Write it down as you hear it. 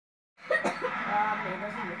It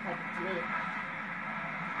doesn't look like it to me.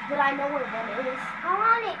 But I know where one is. I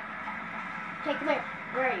want it. Okay, come here.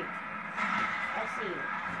 Where are you? I see you.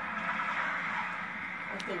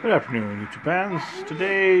 I think. Good afternoon, YouTube fans.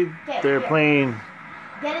 Today they're here. playing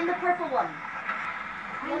Get in the purple one.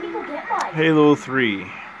 Let me go get mine. Halo 3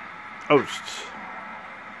 ODST.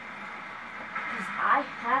 Because I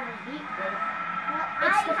have a vehicle. Well,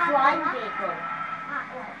 It's the flying vehicle.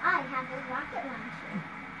 I have a rocket launcher.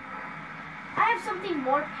 I have something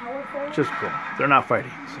more powerful. Just cool. They're not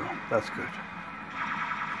fighting, so that's good.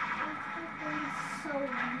 So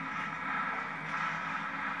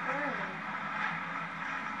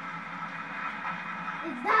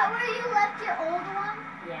is that where you left your old one?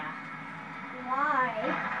 Yeah. Why?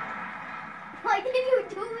 Why did you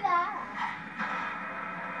do that?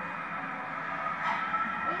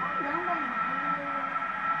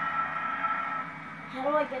 How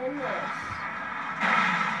do I get in this?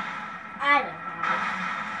 I don't know.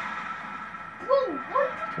 Whoa, what?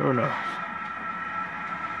 Who knows?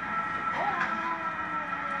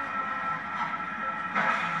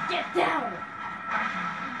 Get down!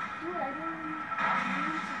 Dude,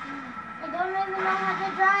 I don't even know how to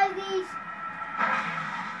drive these.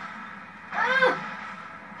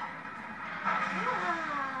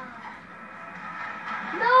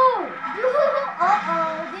 No!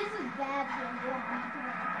 Uh-oh, this is bad for you.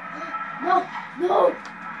 No! No!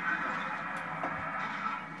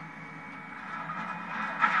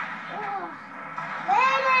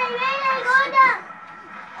 Mayday, go down!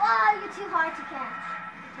 Oh, you're too hard to catch.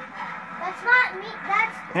 That's not me,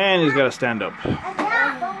 that's And he's got to stand up. not,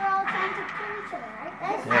 but we're all trying to kill each other, right?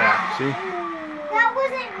 That's Yeah, see? That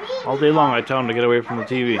wasn't me. All day long I tell him to get away from the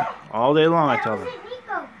TV. All day long I tell them. That wasn't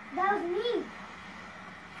Nico. That was me.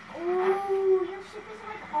 Ooh, your ship is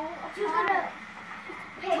like all She's gonna...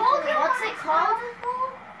 Hey, Told you what's it called?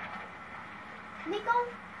 Nico?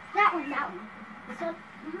 That one. This one?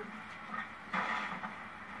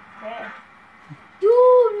 Okay.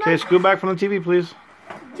 Dude, Okay, scoot back from the TV, please.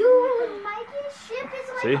 Mikey's ship is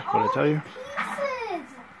like See? What'd I tell you? pieces.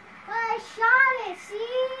 But I shot it,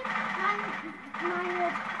 see?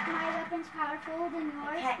 My weapon's powerful than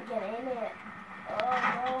yours. Can't get in it. Oh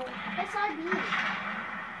no. That's our beat.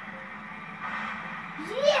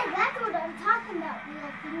 Yeah, that's what I'm talking about,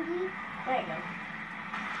 little thingy. There you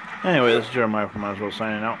go. Anyway, this is Jeremiah from Might As Well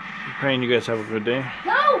signing out. Praying you guys have a good day.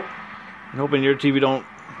 No! And hoping your TV don't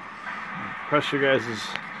crush your guys'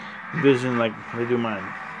 vision like they do mine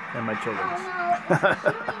and my children's. Oh no, it's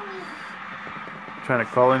killing me. Trying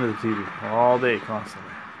to crawl into the TV all day,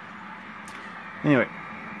 constantly. Anyway,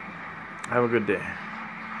 have a good day.